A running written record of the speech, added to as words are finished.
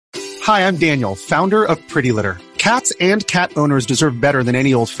Hi, I'm Daniel, founder of Pretty Litter. Cats and cat owners deserve better than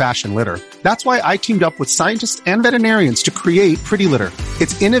any old-fashioned litter. That's why I teamed up with scientists and veterinarians to create Pretty Litter.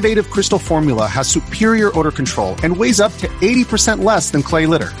 Its innovative crystal formula has superior odor control and weighs up to 80% less than clay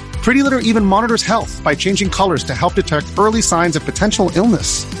litter. Pretty Litter even monitors health by changing colors to help detect early signs of potential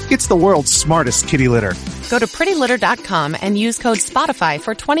illness. It's the world's smartest kitty litter. Go to prettylitter.com and use code SPOTIFY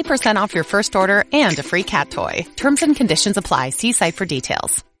for 20% off your first order and a free cat toy. Terms and conditions apply. See site for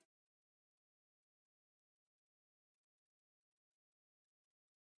details.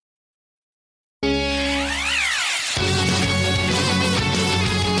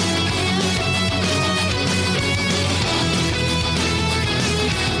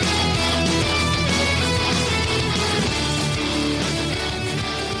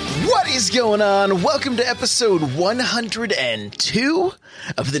 What is going on? Welcome to episode 102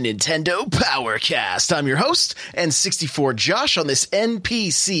 of the Nintendo Powercast. I'm your host, N64 Josh, on this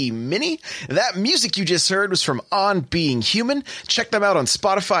NPC Mini. That music you just heard was from On Being Human. Check them out on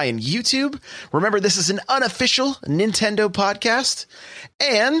Spotify and YouTube. Remember, this is an unofficial Nintendo podcast.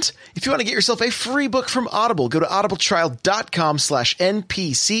 And if you want to get yourself a free book from Audible, go to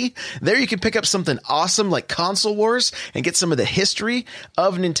audibletrial.com/NPC. There you can pick up something awesome like Console Wars and get some of the history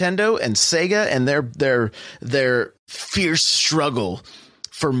of Nintendo and Sega and their fierce struggle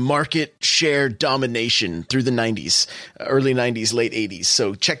for market share domination through the 90s, early 90s, late 80s.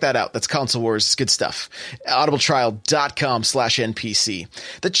 So check that out. That's Console Wars. It's good stuff. audibletrial.com/NPC.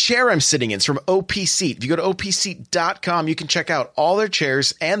 The chair I'm sitting in is from OP Seat. If you go to opseat.com, you can check out all their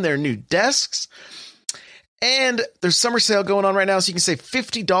chairs and their new desks. And there's summer sale going on right now, so you can save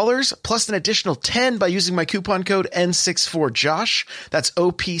 $50 plus an additional $10 by using my coupon code N64Josh. That's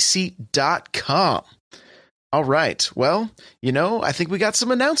opseat.com. All right. Well, I think we got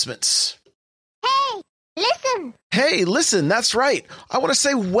some announcements. Hey, listen, that's right. I want to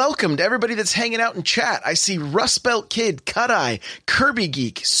say welcome to everybody that's hanging out in chat. I see Rust Belt Kid, Cut Eye, Kirby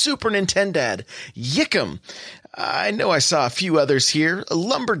Geek, Super Nintendad, Yickum. I know I saw a few others here.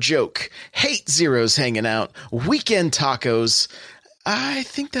 Lumberjoke, Hate Zeros hanging out, Weekend Tacos. I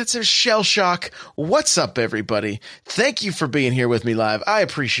think that's a Shell Shock. What's up, everybody? Thank you for being here with me live. I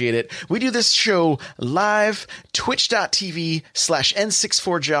appreciate it. We do this show live,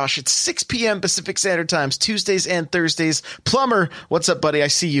 twitch.tv/N64Josh. It's 6 p.m. Pacific Standard Times, Tuesdays and Thursdays. Plumber, what's up, buddy? I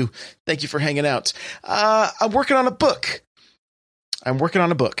see you. Thank you for hanging out. I'm working on a book.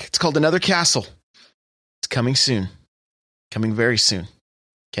 It's called Another Castle. It's coming soon. Coming very soon.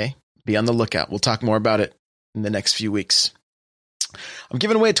 Okay? Be on the lookout. We'll talk more about it in the next few weeks. I'm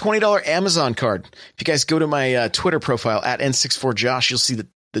giving away a $20 Amazon card. If you guys go to my Twitter profile at N64Josh, you'll see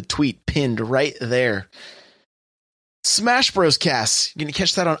the tweet pinned right there. Smash Bros. Cast. You're going to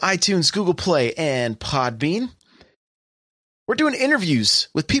catch that on iTunes, Google Play, and Podbean. We're doing interviews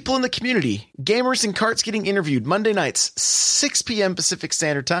with people in the community. Gamers and Carts getting interviewed Monday nights, 6 p.m. Pacific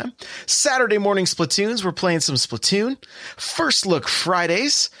Standard Time. Saturday morning Splatoons. We're playing some Splatoon. First Look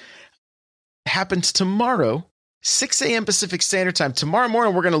Fridays happens tomorrow. 6 a.m. Pacific Standard Time. Tomorrow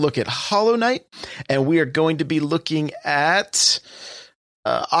morning, we're going to look at Hollow Knight, and we are going to be looking at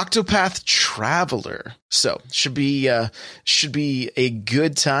Octopath Traveler. So should be a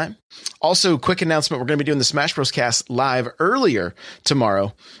good time. Also, quick announcement: we're going to be doing the Smash Bros. Cast live earlier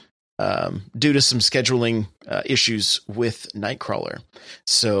tomorrow due to some scheduling issues with Nightcrawler.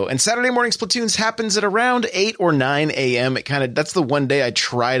 So, and Saturday morning Splatoons happens at around 8 or 9 a.m. That's the one day I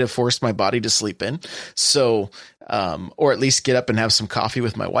try to force my body to sleep in. So, or at least get up and have some coffee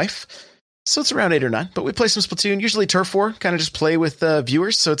with my wife. So it's around 8 or 9, but we play some Splatoon, usually Turf War, kind of just play with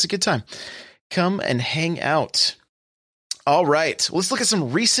viewers. So it's a good time. Come and hang out. All right. Well, let's look at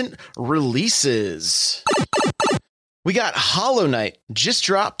some recent releases. We got Hollow Knight just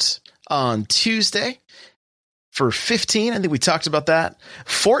dropped on Tuesday for $15. I think we talked about that.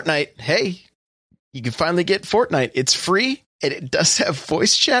 Fortnite. Hey, you can finally get Fortnite. It's free. And it does have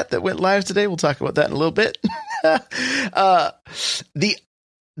voice chat that went live today. We'll talk about that in a little bit.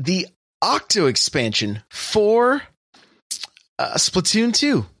 The Octo expansion for Splatoon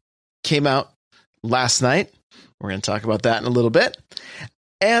 2 came out last night. We're going to talk about that in a little bit.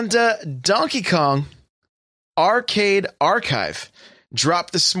 And Donkey Kong Arcade Archive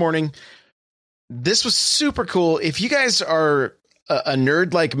dropped this morning. This was super cool. If you guys are a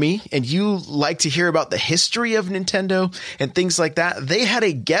nerd like me and you like to hear about the history of Nintendo and things like that, they had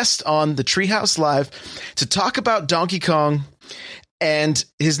a guest on the Treehouse Live to talk about Donkey Kong, and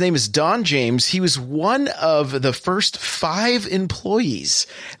his name is Don James. He was one of the first 5 employees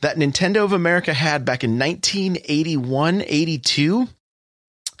that Nintendo of America had back in 1981, 82.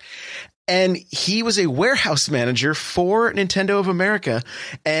 And he was a warehouse manager for Nintendo of America.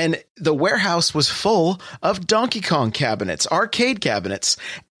 And the warehouse was full of Donkey Kong cabinets, arcade cabinets.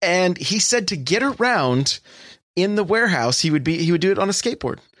 And he said to get around in the warehouse, he would do it on a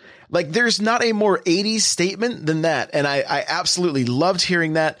skateboard. Like, there's not a more 80s statement than that. And I absolutely loved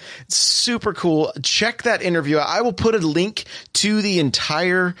hearing that. It's super cool. Check that interview out. I will put a link to the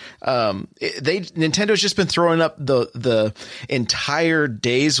entire, Nintendo's just been throwing up the entire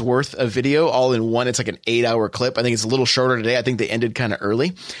day's worth of video all in one. It's like an 8-hour clip. I think it's a little shorter today. I think they ended kind of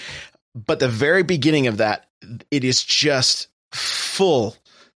early, but the very beginning of that, it is just full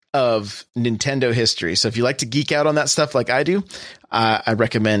of Nintendo history. So if you like to geek out on that stuff like I do, I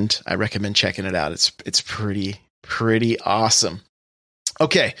recommend checking it out. It's pretty awesome.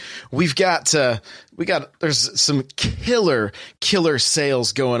 Okay, there's some killer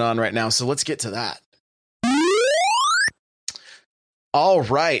sales going on right now. So let's get to that. All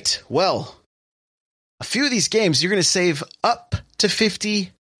right. Well, a few of these games you're going to save up to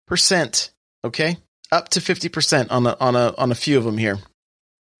 50%. Okay, up to 50% on a few of them here.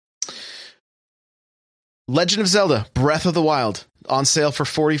 Legend of Zelda Breath of the Wild on sale for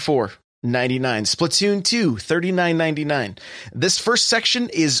 $44.99. Splatoon 2 $39.99. This first section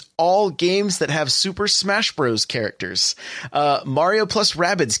is all games that have Super Smash Bros. Characters. Mario plus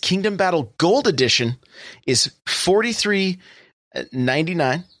Rabbids Kingdom Battle Gold Edition is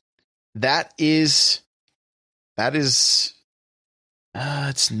 $43.99.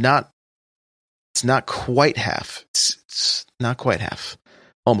 It's not quite half. It's not quite half.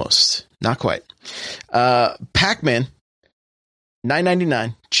 Almost. Not quite. Pac-Man,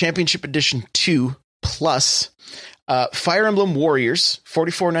 $9.99. Championship Edition 2 Plus. Fire Emblem Warriors,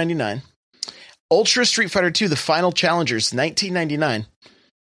 $44.99. Ultra Street Fighter 2, The Final Challengers, $19.99.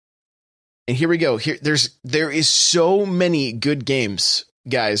 And here we go. There is so many good games,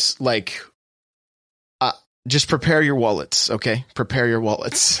 guys. Like, just prepare your wallets, okay? Prepare your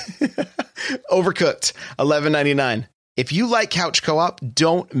wallets. Overcooked, $11.99. If you like couch co-op,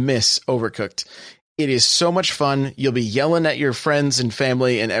 don't miss Overcooked. It is so much fun. You'll be yelling at your friends and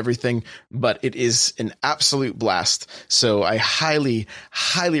family and everything, but it is an absolute blast. So I highly,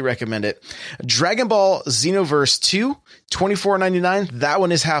 highly recommend it. Dragon Ball Xenoverse 2, $24.99. That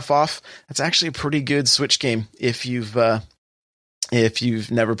one is half off. That's actually a pretty good Switch game if you've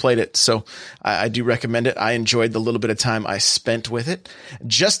never played it. So I do recommend it. I enjoyed the little bit of time I spent with it.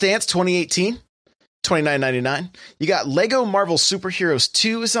 Just Dance 2018. $29.99. You got Lego Marvel Superheroes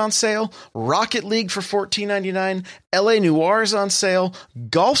 2 is on sale. Rocket League for $14.99. LA Noire is on sale.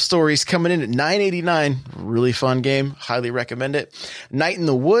 Golf Stories coming in at $9.89. Really fun game. Highly recommend it. Night in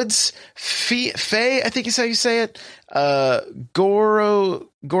the Woods. Faye, I think is how you say it. Gorogoa,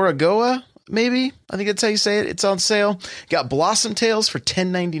 maybe. I think that's how you say it. It's on sale. Got Blossom Tales for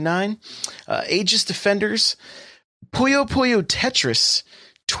 $10.99. Aegis Defenders. Puyo Puyo Tetris,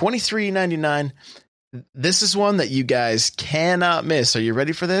 $23.99. This is one that you guys cannot miss. Are you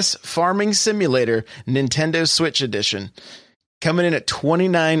ready for this? Farming Simulator, Nintendo Switch Edition, coming in at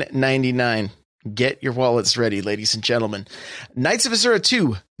 $29.99. Get your wallets ready, ladies and gentlemen. Knights of Azura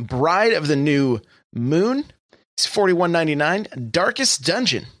 2, Bride of the New Moon, is $41.99. Darkest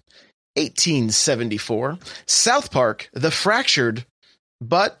Dungeon, $18.74. South Park, The Fractured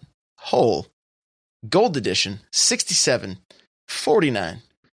But Whole, Gold Edition, $67.49.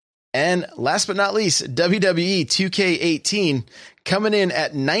 And last but not least, WWE 2K18 coming in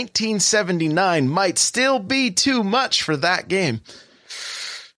at $19.79 might still be too much for that game.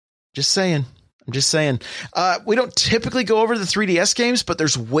 Just saying. I'm just saying. We don't typically go over the 3DS games, but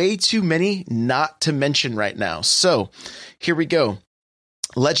there's way too many not to mention right now. So here we go.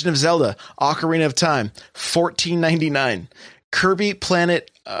 Legend of Zelda, Ocarina of Time, $14.99. Kirby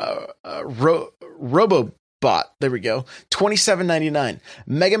Planet Robobot, there we go, $27.99.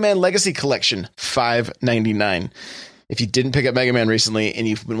 Mega Man Legacy Collection, $5.99. If you didn't pick up Mega Man recently and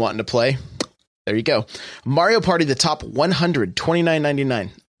you've been wanting to play, there you go. Mario Party, the top 100, $29.99.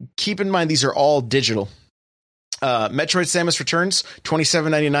 Keep in mind, these are all digital. Metroid Samus Returns,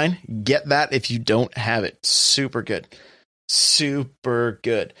 $27.99. Get that if you don't have it. Super good. Super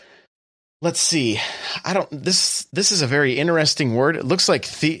good. Let's see. This is a very interesting word. It looks like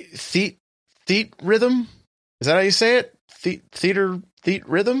theat rhythm. Is that how you say it? Theat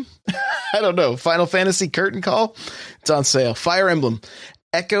rhythm? I don't know. Final Fantasy Curtain Call. It's on sale. Fire Emblem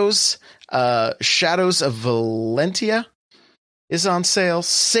Echoes, Shadows of Valentia is on sale.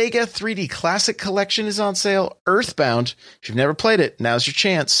 Sega 3D Classic Collection is on sale. Earthbound. If you've never played it, now's your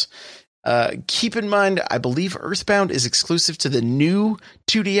chance. Keep in mind, I believe Earthbound is exclusive to the new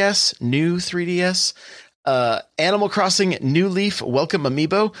 2DS, new 3DS. Animal Crossing New Leaf Welcome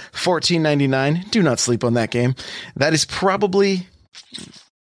Amiibo, $14.99. Do not sleep on that game. That is probably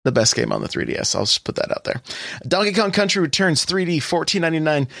the best game on the 3DS. I'll just put that out there. Donkey Kong Country Returns 3D,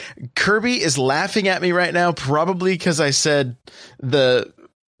 $14.99. Kirby is laughing at me right now, probably because I said the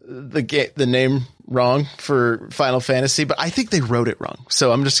name wrong for Final Fantasy, but I think they wrote it wrong.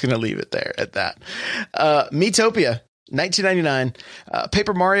 So I'm just going to leave it there at that. Miitopia, $19.99.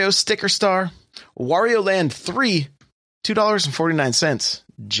 Paper Mario Sticker Star, Wario Land 3, $2.49.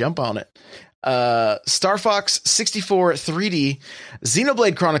 Jump on it. Star Fox 64 3D,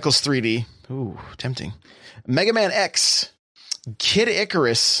 Xenoblade Chronicles 3D. Ooh, tempting. Mega Man X, Kid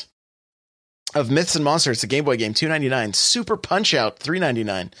Icarus of Myths and Monsters, it's a Game Boy game, $2.99. Super Punch Out,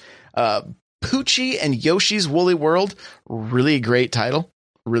 $3.99. Poochie and Yoshi's Woolly World, really great title.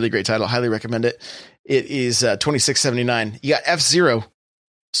 Highly recommend it. It is $26.79. You got F-Zero,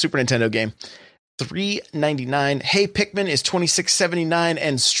 Super Nintendo game, $3.99. Hey Pikmin is $26.79,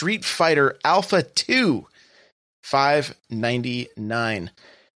 and Street Fighter Alpha 2, $5.99.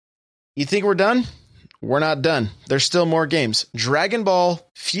 You think we're done? We're not done. There's still more games. Dragon Ball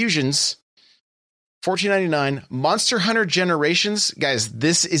Fusions, $14.99. Monster Hunter Generations, guys,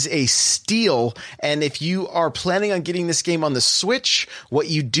 this is a steal. And if you are planning on getting this game on the Switch, what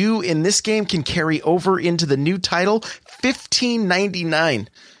you do in this game can carry over into the new title. $15.99.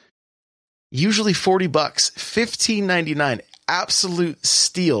 Usually $40, $15.99. Absolute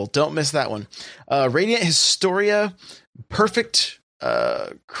steal. Don't miss that one. Radiant Historia, perfect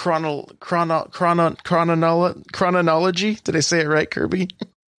chronology. Did I say it right, Kirby?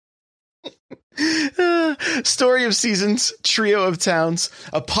 Story of Seasons, Trio of Towns,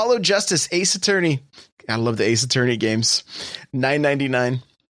 Apollo Justice, Ace Attorney. I love the Ace Attorney games. $9.99.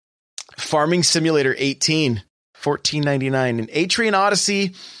 Farming Simulator 18, $14.99. And Atrian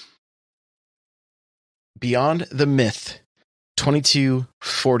Odyssey, Beyond the Myth,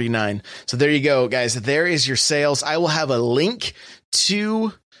 $22.49. So there you go, guys. There is your sales. I will have a link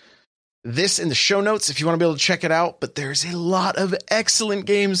to this in the show notes if you want to be able to check it out, but there's a lot of excellent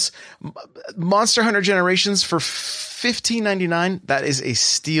games. Monster Hunter Generations for $15.99. That is a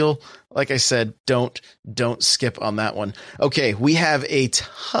steal. Like I said, don't skip on that one. Okay, we have a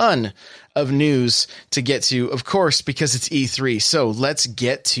ton of news to get to, of course, because it's E3. So let's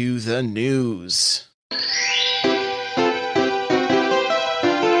get to the news.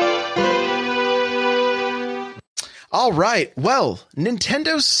 All right. Well,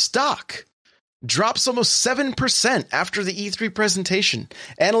 Nintendo's stock drops almost 7% after the E3 presentation.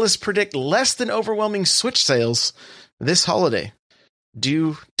 Analysts predict less than overwhelming Switch sales this holiday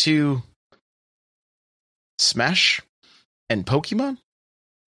due to Smash and Pokemon?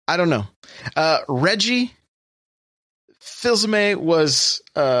 I don't know. Reggie Fils-Aimé was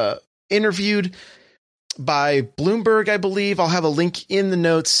interviewed by Bloomberg, I believe. I'll have a link in the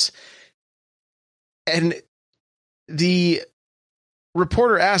notes. And the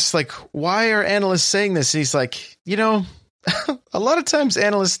reporter asks, like, why are analysts saying this? And he's like, a lot of times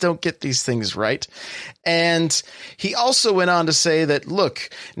analysts don't get these things right. And he also went on to say that, look,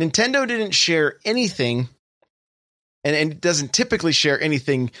 Nintendo didn't share anything and doesn't typically share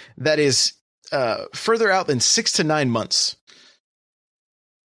anything that is further out than 6 to 9 months.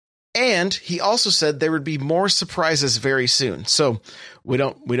 And he also said there would be more surprises very soon. So we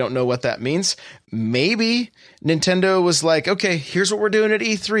don't know what that means. Maybe Nintendo was like, okay, here's what we're doing at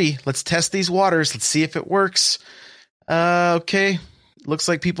E3. Let's test these waters. Let's see if it works. Okay. Looks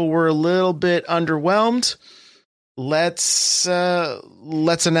like people were a little bit underwhelmed. Let's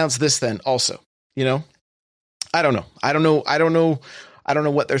announce this then also, I don't know. I don't know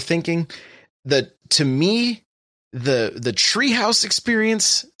what they're thinking. To me, the Treehouse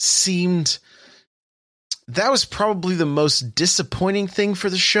experience seemed, that was probably the most disappointing thing for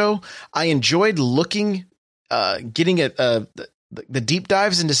the show. I enjoyed getting at the deep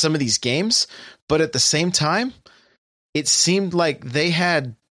dives into some of these games, but at the same time, it seemed like they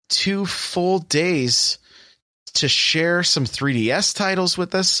had 2 full days to share some 3DS titles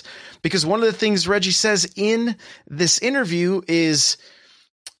with us. Because one of the things Reggie says in this interview is,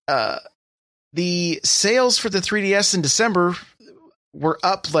 the sales for the 3DS in December were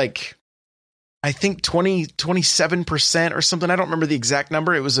up like, I think 27% or something. I don't remember the exact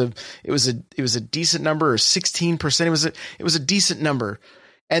number. It was a decent number, or 16%. It was a decent number.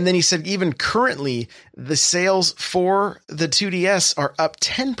 And then he said, even currently the sales for the 2DS are up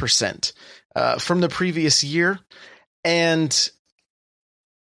 10% from the previous year. And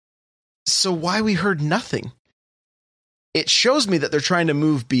so why we heard nothing? It shows me that they're trying to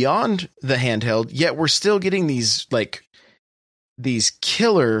move beyond the handheld, yet we're still getting these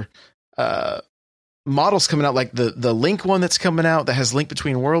killer models coming out, like the Link one that's coming out that has Link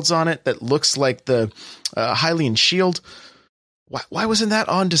Between Worlds on it, that looks like the Hylian shield. Why wasn't that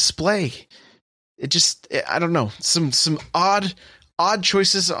on display? I don't know, some odd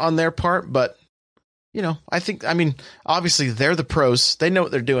choices on their part, but I mean, obviously they're the pros, they know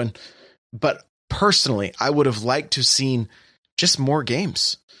what they're doing, but personally, I would have liked to have seen just more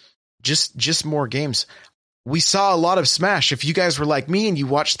games, just more games. We saw a lot of Smash. If you guys were like me and you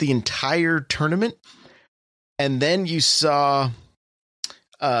watched the entire tournament, and then you saw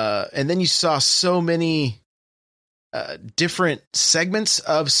so many different segments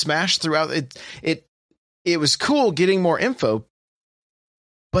of Smash throughout it was cool getting more info,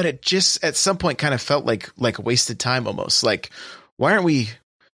 but it just at some point kind of felt like a wasted time almost. Like, why aren't we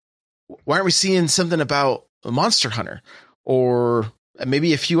seeing something about Monster Hunter or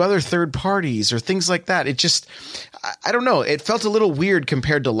maybe a few other third parties or things like that? It just, I don't know. It felt a little weird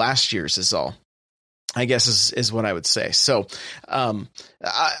compared to last year's is all, I guess is what I would say. So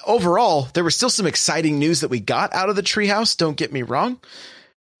overall, there was still some exciting news that we got out of the Treehouse. Don't get me wrong,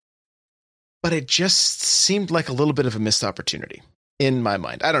 but it just seemed like a little bit of a missed opportunity in my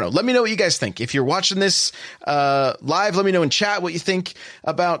mind. I don't know. Let me know what you guys think. If you're watching this live, let me know in chat what you think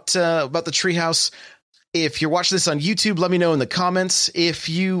about the Treehouse. If you're watching this on YouTube, let me know in the comments. If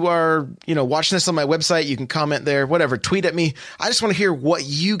you are, watching this on my website, you can comment there, whatever, tweet at me. I just want to hear what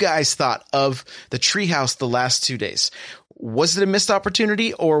you guys thought of the Treehouse the last 2 days. Was it a missed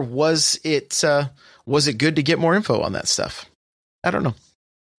opportunity, or was it good to get more info on that stuff? I don't know.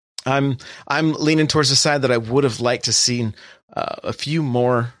 I'm leaning towards the side that I would have liked to seen a few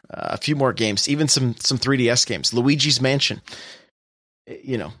more games, even some 3DS games, Luigi's Mansion,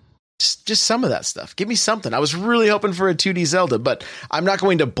 just some of that stuff. Give me something. I was really hoping for a 2D Zelda, but I'm not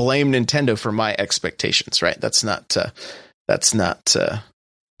going to blame Nintendo for my expectations, right? That's not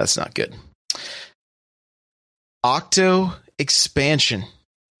good. Octo expansion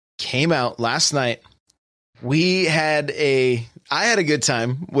came out last night. I had a good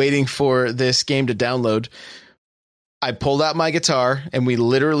time waiting for this game to download. I pulled out my guitar and we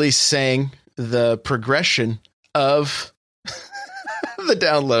literally sang the progression of the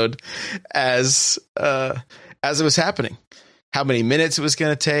download as it was happening. How many minutes it was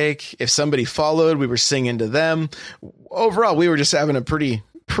going to take. If somebody followed, we were singing to them. Overall, we were just having a pretty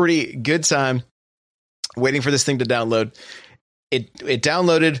good time waiting for this thing to download. It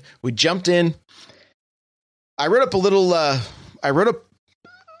downloaded. We jumped in. I wrote up a little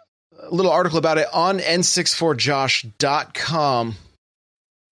article about it on n64josh.com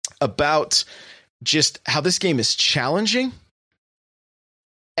about just how this game is challenging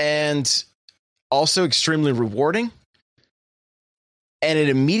and also extremely rewarding. And it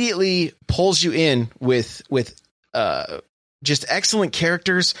immediately pulls you in with just excellent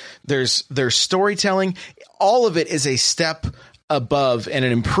characters. There's storytelling. All of it is a step above and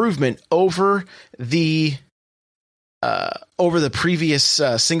an improvement over the previous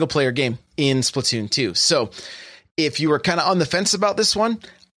single player game in Splatoon 2. So if you were kind of on the fence about this one,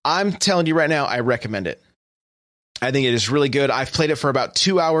 I'm telling you right now, I recommend it. I think it is really good. I've played it for about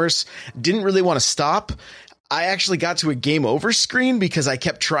 2 hours. Didn't really want to stop. I actually got to a game over screen because I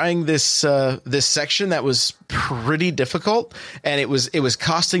kept trying this section that was pretty difficult, and it was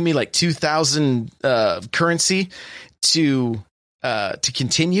costing me like 2,000 currency to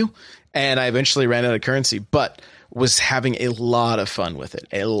continue, and I eventually ran out of currency, but was having a lot of fun with it.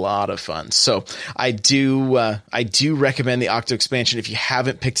 A lot of fun. So I do recommend the Octo expansion. If you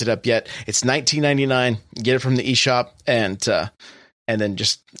haven't picked it up yet, it's $19.99. Get it from the eShop and then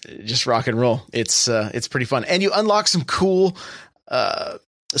just rock and roll. It's pretty fun. And you unlock some cool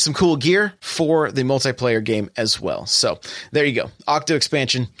gear for the multiplayer game as well. So there you go. Octo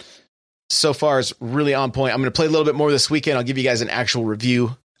expansion so far is really on point. I'm going to play a little bit more this weekend. I'll give you guys an actual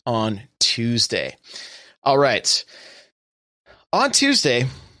review on Tuesday. All right. On Tuesday,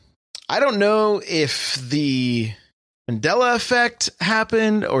 I don't know if the Mandela effect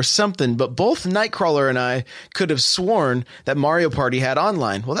happened or something, but both Nightcrawler and I could have sworn that Mario Party had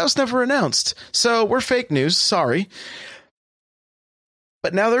online. Well, that was never announced, so we're fake news. Sorry.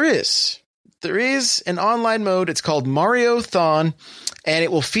 But now there is. There is an online mode. It's called Mario-thon, and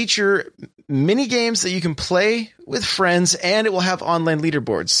it will feature mini games that you can play with friends, and it will have online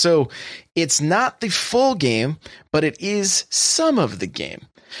leaderboards. So it's not the full game, but it is some of the game.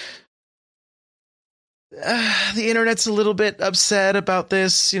 The internet's a little bit upset about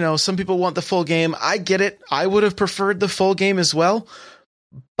this. Some people want the full game. I get it. I would have preferred the full game as well,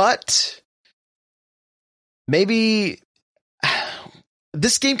 but maybe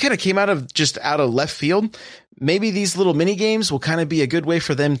this game kind of came out of left field. Maybe these little mini games will kind of be a good way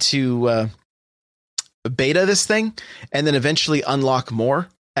for them to beta this thing and then eventually unlock more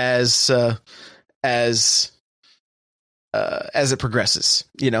as it progresses.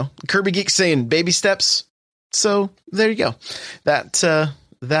 You know, Kirby Geek saying baby steps. So there you go. That's what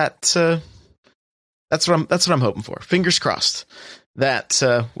I'm hoping for. Fingers crossed that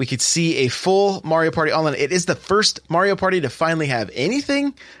we could see a full Mario Party online. It is the first Mario Party to finally have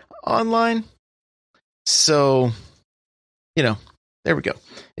anything online. So, you know, there we go.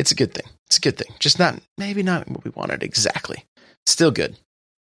 It's a good thing. It's a good thing. Just maybe not what we wanted exactly. Still good.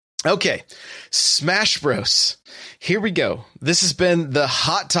 Okay, Smash Bros. Here we go. This has been the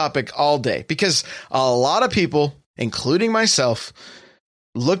hot topic all day because a lot of people, including myself,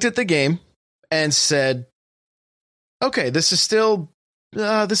 looked at the game and said, okay, this is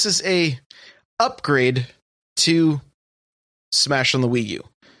a upgrade to Smash on the Wii U,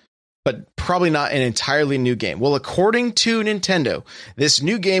 but probably not an entirely new game. Well, according to Nintendo, this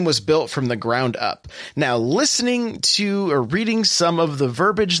new game was built from the ground up. Now, listening to or reading some of the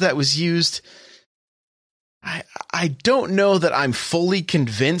verbiage that was used, I don't know that I'm fully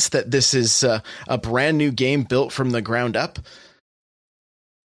convinced that this is a brand new game built from the ground up.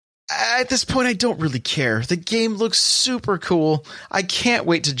 At this point, I don't really care. The game looks super cool. I can't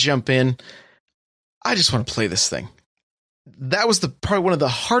wait to jump in. I just want to play this thing. That was probably one of the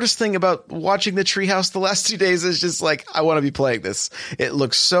hardest thing about watching the Treehouse the last 2 days is just like, I want to be playing this. It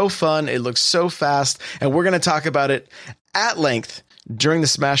looks so fun. It looks so fast. And we're going to talk about it at length during the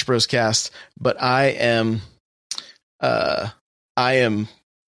Smash Bros. Cast. But I am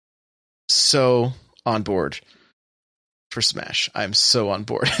so on board for Smash. I'm so on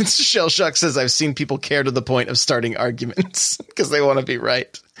board. Shell Shock says, I've seen people care to the point of starting arguments because they want to be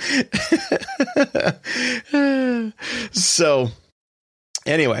right. So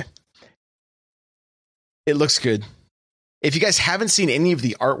anyway, it looks good. If you guys haven't seen any of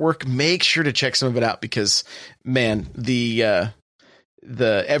the artwork, make sure to check some of it out because, man, the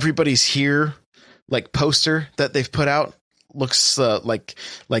Everybody's Here like poster that they've put out looks like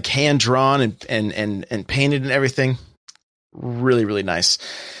hand drawn and painted and everything. Really, really nice.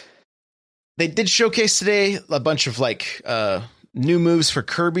 They did showcase today a bunch of new moves for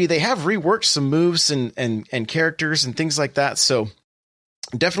Kirby. They have reworked some moves and characters and things like that. So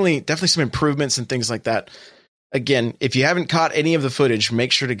definitely some improvements and things like that. Again, if you haven't caught any of the footage,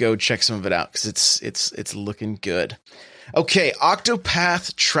 make sure to go check some of it out because it's looking good. Okay,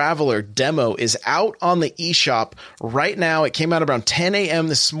 Octopath Traveler demo is out on the eShop right now. It came out around 10 a.m.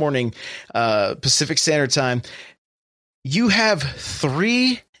 this morning, Pacific Standard Time. You have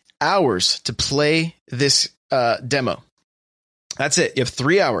 3 hours to play this demo. That's it. You have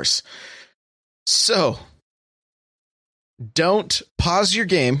 3 hours. So don't pause your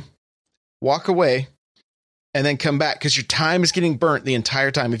game, walk away, and then come back because your time is getting burnt the entire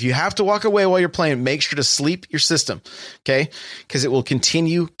time. If you have to walk away while you're playing, make sure to sleep your system, okay? Because it will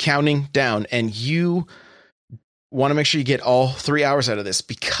continue counting down, and you want to make sure you get all 3 hours out of this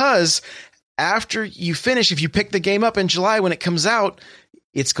because after you finish, if you pick the game up in July when it comes out,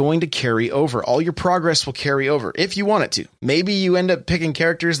 it's going to carry over. All your progress will carry over if you want it to. Maybe you end up picking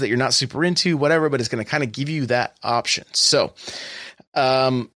characters that you're not super into, whatever, but it's going to kind of give you that option. So,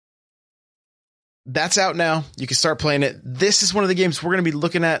 that's out now. You can start playing it. This is one of the games we're going to be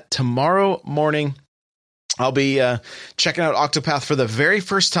looking at tomorrow morning. I'll be checking out Octopath for the very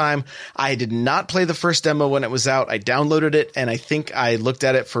first time. I did not play the first demo when it was out. I downloaded it, and I think I looked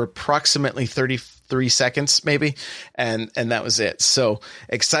at it for approximately 33 seconds, maybe, and that was it. So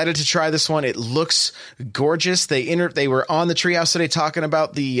excited to try this one. It looks gorgeous. They were on the Treehouse today talking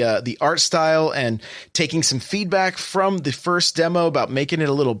about the art style and taking some feedback from the first demo about making it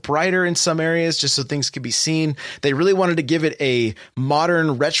a little brighter in some areas, just so things could be seen. They really wanted to give it a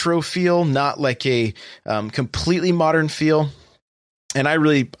modern retro feel, not like a completely modern feel. And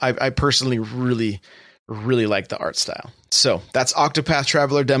I personally really, really like the art style. So that's Octopath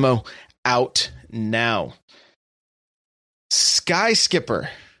Traveler demo out now. Sky Skipper.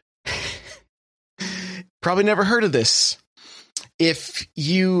 Probably never heard of this. If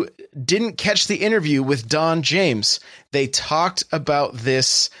you didn't catch the interview with Don James, they talked about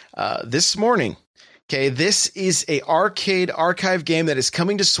this this morning. Okay, this is a arcade archive game that is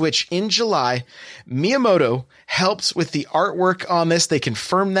coming to Switch in July. Miyamoto helped with the artwork on this. They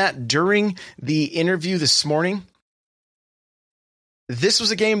confirmed that during the interview this morning. This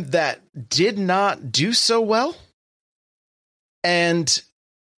was a game that did not do so well. And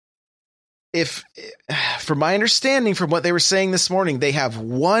from my understanding, from what they were saying this morning, they have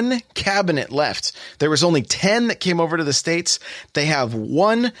one cabinet left. There was only 10 that came over to the States. They have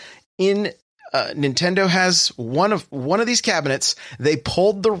one in Nintendo has one of these cabinets. They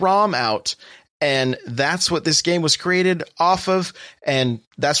pulled the ROM out And that's what this game was created off of. And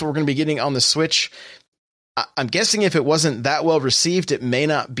that's what we're going to be getting on the Switch. I'm guessing if it wasn't that well received, it may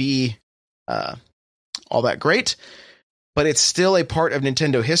not be all that great, but it's still a part of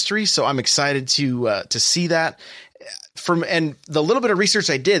Nintendo history. So I'm excited to see that. And the little bit of research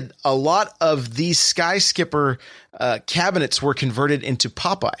I did, a lot of these Sky Skipper cabinets were converted into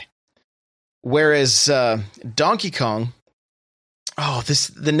Popeye, whereas Donkey Kong.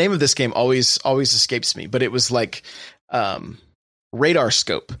 The name of this game always escapes me, but it was like Radar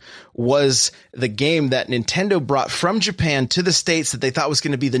Scope was the game that Nintendo brought from Japan to the States that they thought was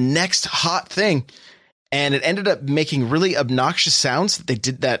going to be the next hot thing. And it ended up making really obnoxious sounds that they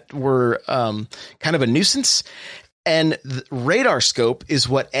did that were kind of a nuisance. And Radar Scope is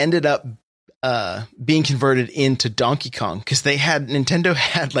what ended up being converted into Donkey Kong, because Nintendo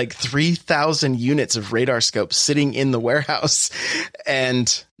had like 3,000 units of Radar Scope sitting in the warehouse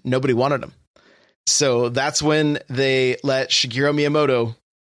and nobody wanted them. So that's when they let Shigeru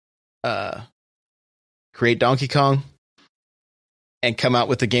Miyamoto create Donkey Kong and come out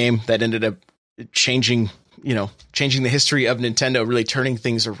with the game that ended up changing the history of Nintendo, really turning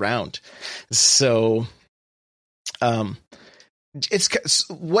things around. So it's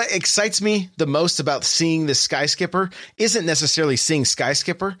what excites me the most about seeing this Sky Skipper isn't necessarily seeing Sky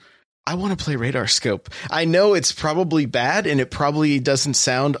Skipper. I want to play Radar Scope. I know it's probably bad and it probably doesn't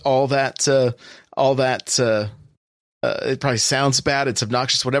sound all that it probably sounds bad. It's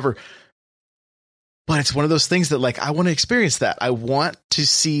obnoxious, whatever. But it's one of those things that, like, I want to experience that. I want to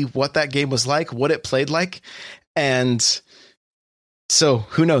see what that game was like, what it played like. And so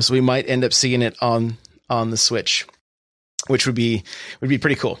who knows, we might end up seeing it on the Switch, which would be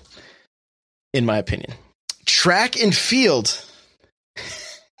pretty cool, in my opinion. Track and Field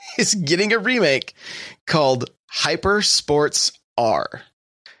is getting a remake called Hyper Sports R.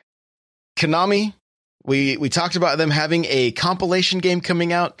 Konami, we talked about them having a compilation game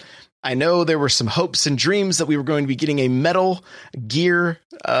coming out. I know there were some hopes and dreams that we were going to be getting a Metal Gear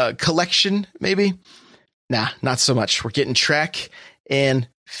collection, maybe. Nah, not so much. We're getting Track and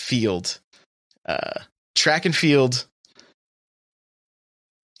Field. Track and Field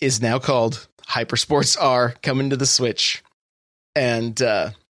is now called Hyper Sports R, coming to the Switch. And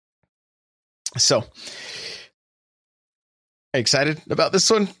so, excited about this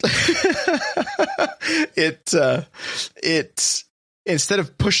one? It instead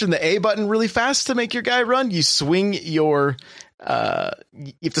of pushing the A button really fast to make your guy run, you swing you have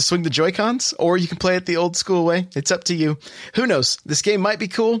to swing the Joy-Cons, or you can play it the old school way. It's up to you. Who knows? This game might be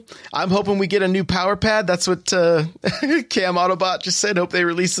cool. I'm hoping we get a new power pad. That's what Cam Autobot just said. Hope they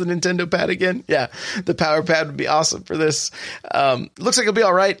release the Nintendo pad again. Yeah, the power pad would be awesome for this. Looks like it'll be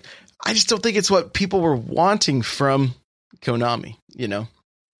all right. I just don't think it's what people were wanting from Konami,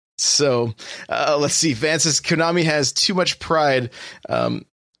 So let's see. Vance says Konami has too much pride.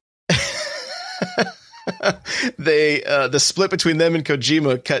 The split between them and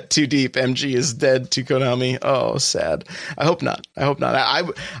Kojima cut too deep. MG is dead to Konami. Oh, sad. I hope not. I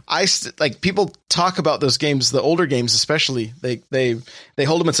like, people talk about those games, the older games especially. They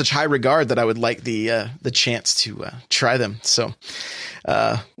hold them in such high regard that I would like the chance to try them. So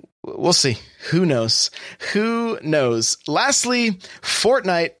we'll see. Who knows? Lastly,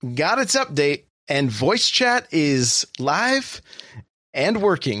 Fortnite got its update and voice chat is live and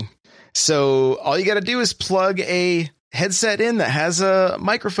working. So all you got to do is plug a headset in that has a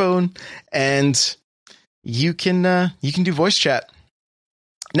microphone and you can do voice chat.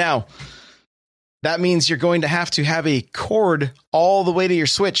 Now, that means you're going to have a cord all the way to your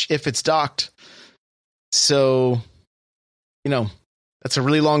Switch if it's docked. So, that's a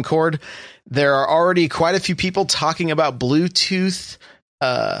really long cord. There are already quite a few people talking about Bluetooth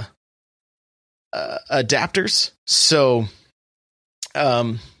adapters. So,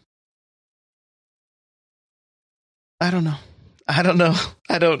 I don't know.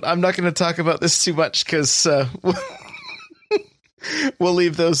 I'm not going to talk about this too much because we'll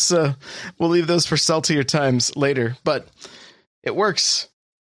leave those for saltier times later. But it works.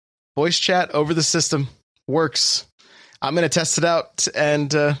 Voice chat over the system works. I'm going to test it out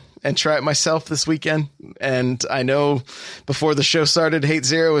and try it myself this weekend. And I know before the show started, Hate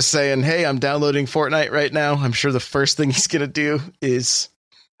Zero was saying, "Hey, I'm downloading Fortnite right now." I'm sure the first thing he's going to do is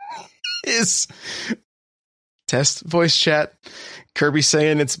test voice chat. Kirby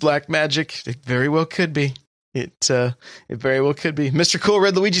saying it's black magic. It very well could be. It very well could be. Mr. Cool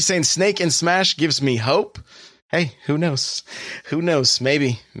Red Luigi saying Snake and Smash gives me hope. Hey, who knows?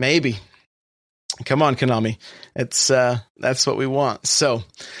 Maybe. Come on, Konami. That's what we want. So,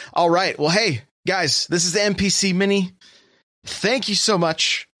 all right. Well, hey, guys, this is the NPC Mini. Thank you so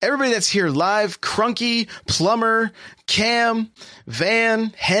much everybody that's here live, Crunky, Plumber, Cam,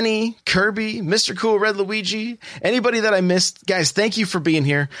 Van, Henny, Kirby, Mr. Cool Red Luigi, anybody that I missed, guys, thank you for being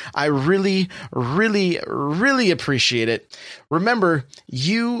here. I really, really, really appreciate it. Remember,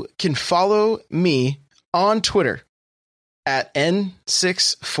 you can follow me on Twitter at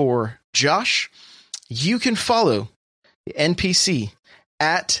N64Josh. You can follow the NPC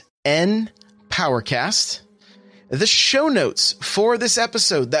at NPowercast. The show notes for this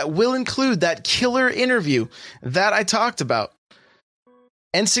episode that will include that killer interview that I talked about.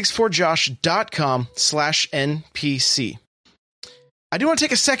 N64josh.com/NPC. I do want to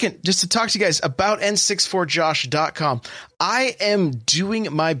take a second just to talk to you guys about N64josh.com. I am doing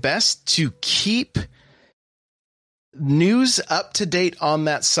my best to keep news up to date on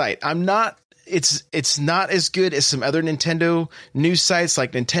that site. It's not as good as some other Nintendo news sites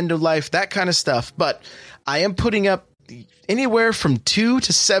like Nintendo Life, that kind of stuff, but I am putting up anywhere from 2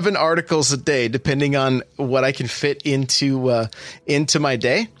 to 7 articles a day, depending on what I can fit into my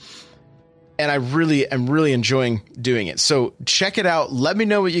day. And I really am enjoying doing it. So check it out. Let me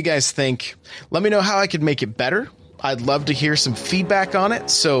know what you guys think. Let me know how I could make it better. I'd love to hear some feedback on it.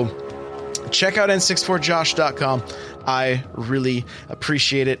 So check out N64josh.com. I really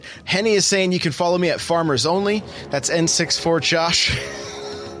appreciate it. Henny is saying you can follow me at Farmers Only. That's N64Josh.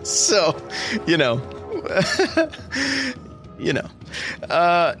 So,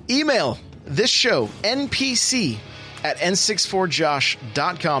 email this show, npc at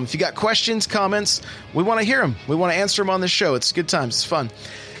n64josh.com. If you got questions, comments, we want to hear them. We want to answer them on this show. It's good times. It's fun.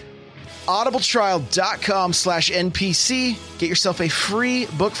 audibletrial.com/NPC. Get yourself a free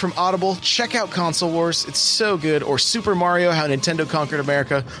book from Audible. Check out Console Wars. It's so good. Or Super Mario, How Nintendo Conquered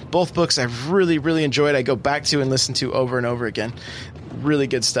America. Both books I've really, really enjoyed. I go back to and listen to over and over again. Really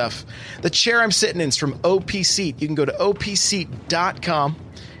good stuff. The chair I'm sitting in is from OP Seat. You can go to opseat.com.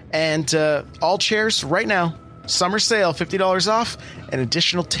 And all chairs right now, summer sale, $50 off. An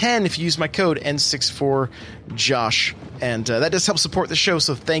additional $10 if you use my code N64Josh. And that does help support the show,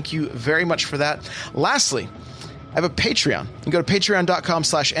 so thank you very much for that. Lastly, I have a Patreon. You can go to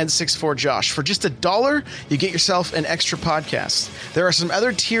patreon.com/N64Josh. For just $1, you get yourself an extra podcast. There are some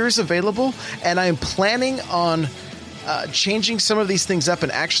other tiers available, and I am planning on changing some of these things up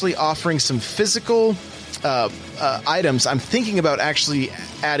and actually offering some physical items. I'm thinking about actually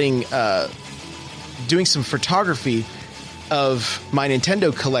adding, doing some photography of my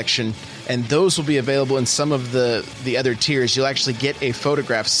Nintendo collection, and those will be available in some of the other tiers. You'll actually get a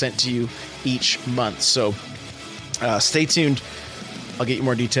photograph sent to you each month. So stay tuned. I'll get you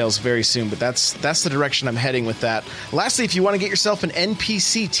more details very soon, but that's the direction I'm heading with that. Lastly, if you want to get yourself an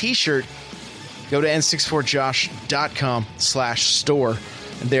NPC t-shirt, go to n64josh.com/store.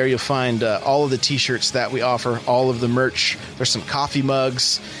 And there you'll find all of the t-shirts that we offer, all of the merch. There's some coffee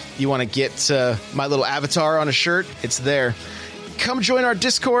mugs. You want to get my little avatar on a shirt? It's there. Come join our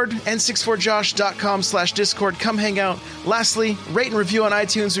Discord, n64josh.com/Discord. Come hang out. Lastly, rate and review on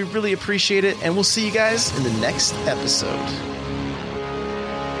iTunes. We really appreciate it. And we'll see you guys in the next episode.